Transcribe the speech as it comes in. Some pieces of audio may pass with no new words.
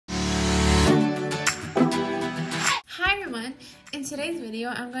everyone. In today's video,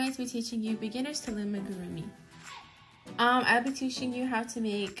 I'm going to be teaching you beginners to Loomigurumi. I'll be teaching you how to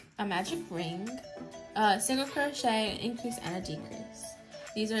make a magic ring, single crochet, an increase, and a decrease.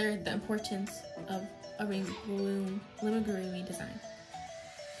 These are the importance of a ring Loomigurumi design.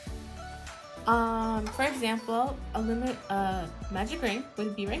 For example, a magic ring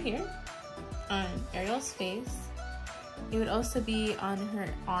would be right here on Ariel's face. It would also be on her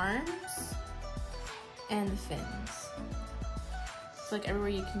arms and the fins. So like everywhere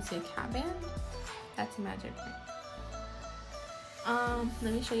you can see a cat band, that's a magic ring.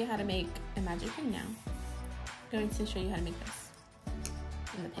 Let me show you how to make a magic ring now. I'm going to show you how to make this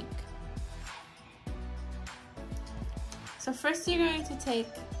in the pink. So first you're going to take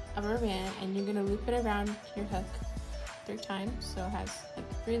a rubber band and you're going to loop it around your hook 3 times, so it has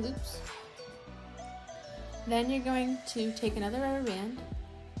like 3 loops. Then you're going to take another rubber band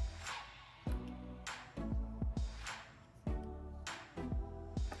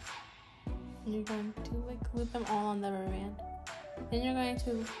and you're going to like loop them all on the rubber band. Then you're going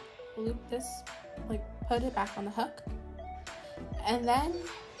to loop this, like put it back on the hook, and then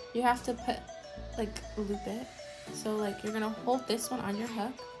you have to put loop it. So like you're gonna hold this one on your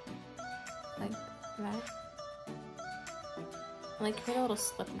hook like that, and like create a little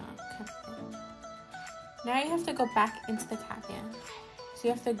slip knot kind of thing. Now you have to go back into the cat band. So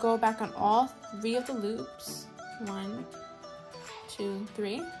you have to go back on all 3 of the loops. 1, 2,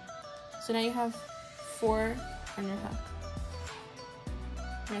 3. So now you have 4 on your hook.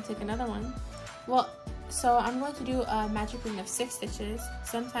 I'm gonna take another one. Well, so I'm going to do a magic ring of 6 stitches.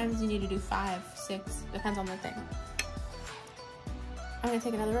 Sometimes you need to do 5, 6, depends on the thing. I'm gonna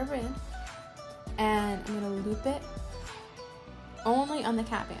take another rubber band and I'm gonna loop it only on the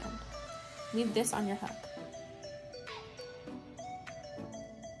cat band. Leave this on your hook.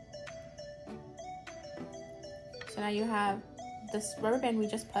 So now you have this rubber band we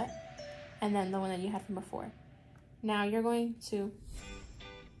just put, and then the one that you had from before. Now you're going to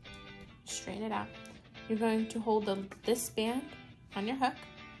straighten it out. You're going to hold this band on your hook,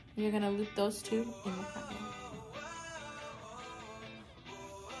 and you're going to loop those 2 in the cat band.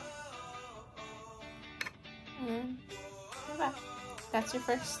 And then you're back. That's your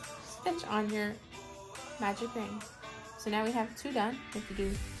first stitch on your magic ring. So now we have 2 done. We have to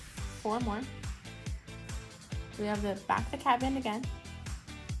do 4 more. We have the back of the cat band again.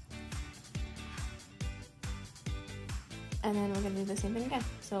 And then we're going to do the same thing again.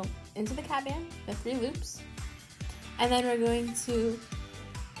 So into the cat band, the 3 loops. And then we're going to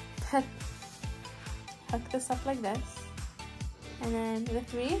hook this up like this. And then the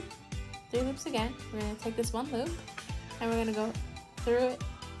 3 loops again. We're going to take this 1 loop and we're going to go through it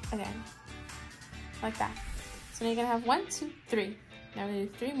again. Like that. So now you're going to have 1, 2, 3. Now we're going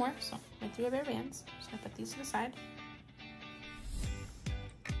to do 3 more. So my 3 rubber bands. So I'm going to put these to the side.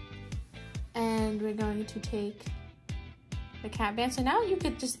 And we're going to take the cat band. So now you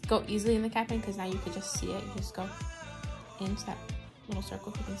could just go easily in the cat band because now you could just see it. You just go into that little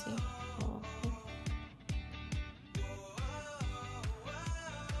circle if you can see.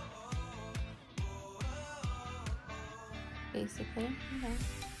 Basically, okay.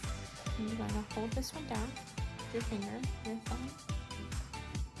 And you're going to hold this one down with your finger, your thumb.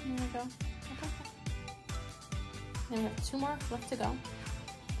 And there we go. Okay. Then we have 2 more left to go.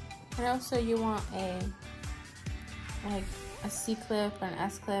 And also you want a C-clip or an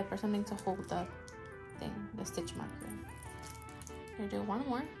S-clip or something to hold the thing, the stitch marker. We're gonna do 1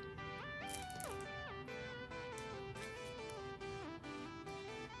 more.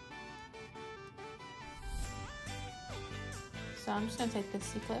 So I'm just gonna take this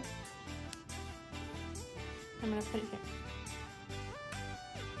C-clip. I'm gonna put it here.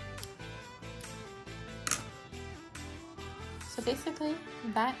 So basically,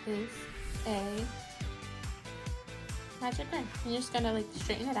 that is a magic ring. And you're just gonna like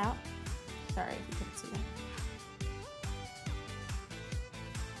straighten it out. Sorry if you couldn't see that.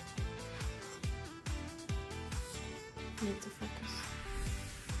 Need to focus.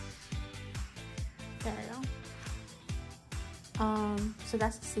 There we go. So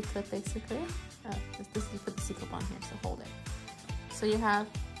that's the C-clip basically. This you put the C-clip on here, so hold it. So you have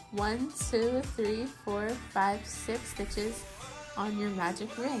 1, 2, 3, 4, 5, 6 stitches on your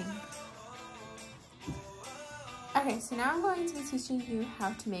magic ring. Okay, so now I'm going to be teaching you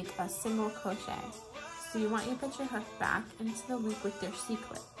how to make a single crochet. So you want you to put your hook back into the loop with your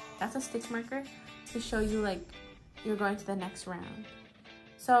C-clip. That's a stitch marker to show you like you're going to the next round.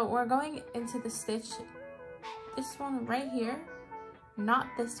 So we're going into the stitch, this one right here, not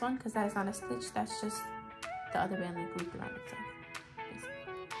this one because that is not a stitch, that's just the other band like looped around itself.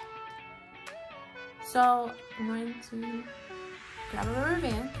 So I'm going to grab a rubber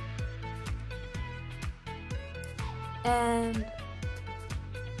band and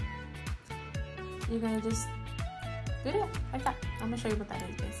you're gonna just do it like that. I'm gonna show you what that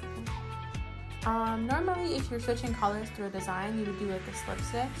is basically. Normally if you're switching colors through a design, you would do like a slip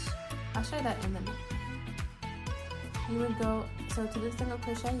stitch. I'll show you that in the minute. You would go, so to do single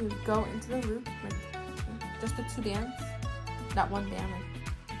crochet, you would go into the loop with just the 2 bands, that 1 band like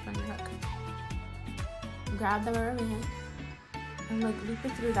from your hook. Grab the rubber band and like loop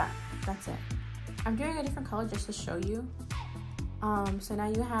it through that. That's it. I'm doing a different color just to show you. So now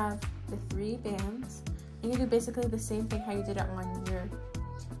you have the 3 bands, and you do basically the same thing how you did it on your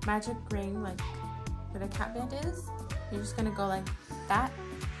magic ring, like where the cat band is. You're just gonna go like that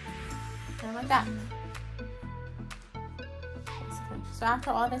and like that. Basically. So after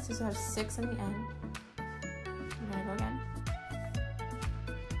all this, you have 6 in the end. I'm gonna go again.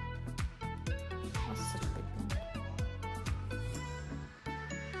 Oh, such a big band.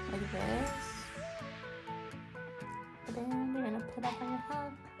 Like this. The band you're gonna put up on your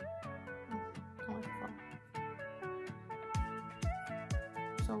hook. Oh, don't fall.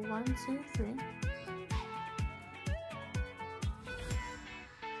 So 1, 2, 3.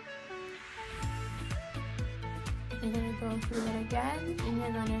 You're gonna go through it again, and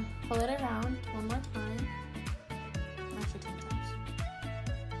you're gonna pull it around 1 more time. Actually 10 times.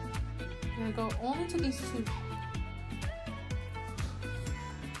 You're gonna go only to these 2.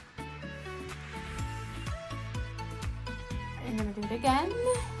 You're gonna do it again.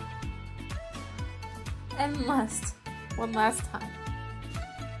 And one last time.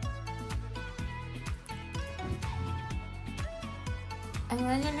 And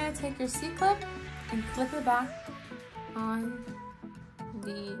then you're gonna take your C-clip and clip it back on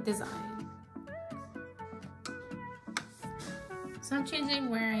the design. So I'm changing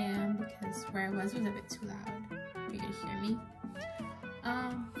where I am because where I was a bit too loud for you to hear me.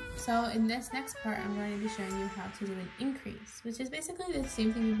 So in this next part, I'm going to be showing you how to do an increase, which is basically the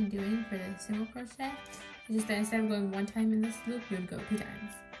same thing you've been doing for the single crochet. It's just that instead of going 1 time in this loop, you would go 2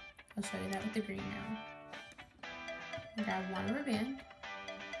 times. I'll show you that with the green now. Grab 1 rubber band.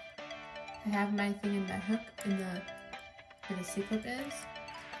 I have my thing in the hook in the where the C-clip is.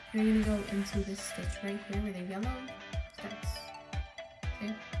 You're gonna go into this stitch right here where the yellow starts.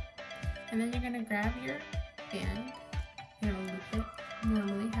 Okay? And then you're gonna grab your band. You're gonna loop it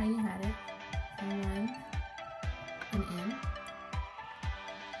normally how you had it. And in.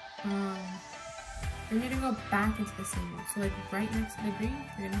 Then you're gonna go back into the same one. So like right next to the green,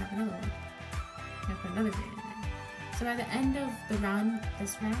 you're gonna have another one. You're gonna put another green in there. So by the end of the round,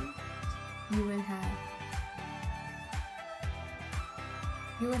 this round, you would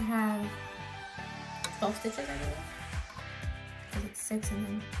have 12 stitches, I believe. Because it's 6 and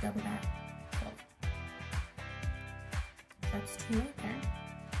then double that, 12. So that's 2 right there.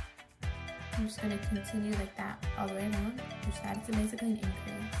 I'm just going to continue like that all the way around, which that is basically an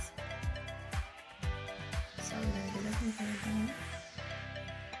increase. So we're going to do this one again,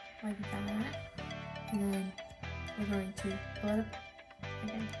 like that. And then we're going to pull it up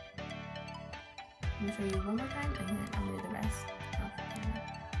again. I'm going to show you one more time, and then I'm going to do the rest off camera.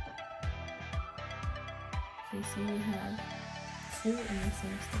 So you see we have 2 in the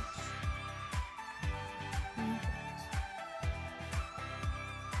same stitch.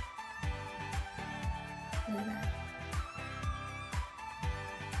 Look at that.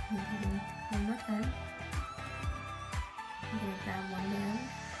 One more time. I'm going to grab 1 band.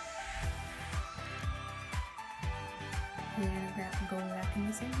 And you're going to go back in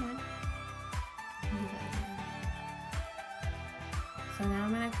the same one. So now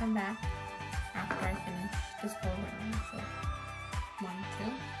I'm going to come back after I finish this whole round. So 1,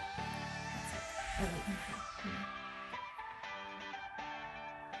 2. That's it.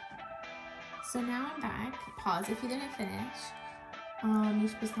 So now I'm back. Pause if you didn't finish. You're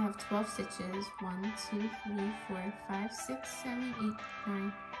supposed to have 12 stitches. 1, 2, 3, 4, 5, 6, 7, 8,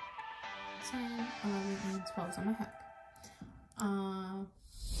 9, 10, 11, and 12 on my hook.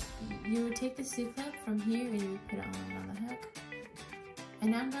 You would take the C-clip from here and you would put it on the hook. And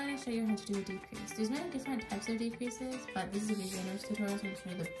now I'm going to show you how to do a decrease. There's many different types of decreases, but this is a beginner's tutorial, so I'm going to show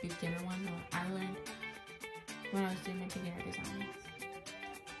you the beginner one that I learned when I was doing my beginner designs.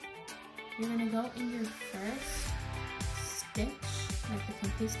 You're going to go in your first stitch, like the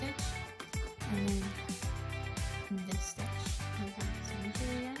complete stitch, and then in this stitch. Like that. So I'm going to show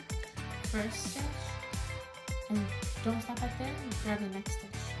you again. First stitch, and don't stop right there, you grab the next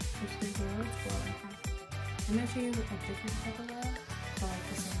stitch, which is the row 12 and a half. I'm going to show you a different type of row, so like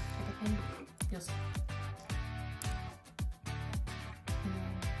the same type of thing. You'll see. And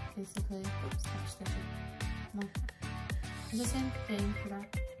then basically, oops, It's the same thing for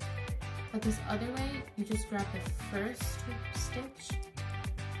that. But this other way, you just grab the first stitch,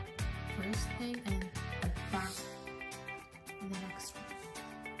 first thing, and the back and the next one.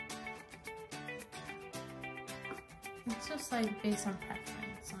 It's just like based on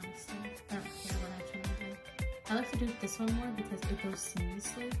preference, honestly. I don't care what I try to do. I like to do this one more because it goes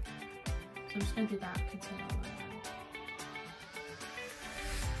seamlessly. So I'm just gonna do that, continue all the way around.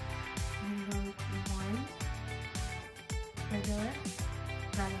 I'm gonna go one, regular,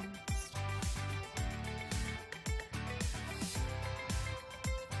 rather.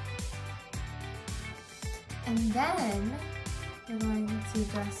 And then you're going to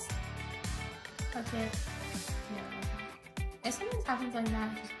just hook it here. If something happens like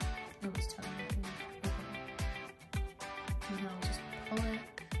that, it was totally and then I'll just pull it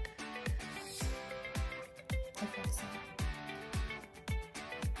to fix it.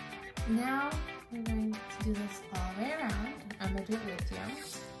 Now we're going to do this all the way around. I'm going to do it with you.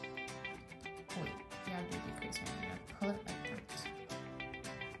 Wait, you have to decrease it. I'm going to pull it like that.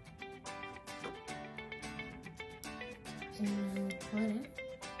 And pull it in.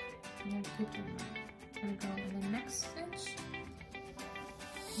 I'm going to keep doing that. I'm going to go in the next stitch.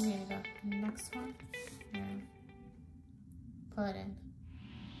 I'm going to go next one. And pull it in.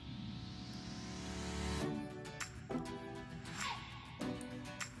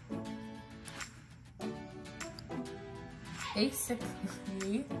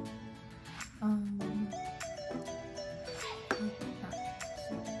 Basically,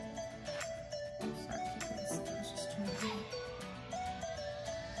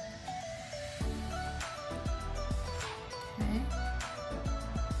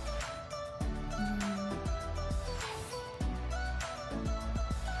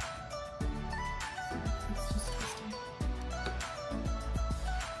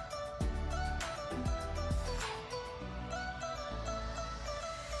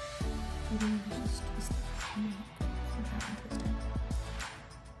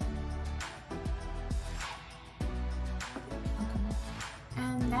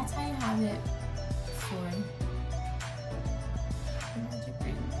 and that's how you have it for the magic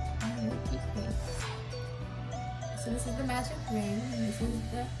ring on your decrease. So this is the magic ring, this is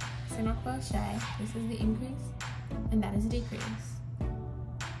the single crochet, this is the increase, and that is the decrease.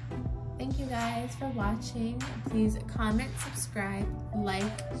 Thank you guys for watching. Please comment, subscribe, like,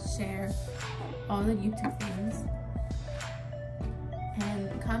 share, all the YouTube things.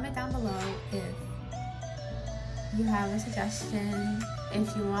 And comment down below if you have a suggestion,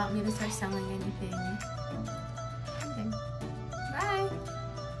 if you want me to start selling anything.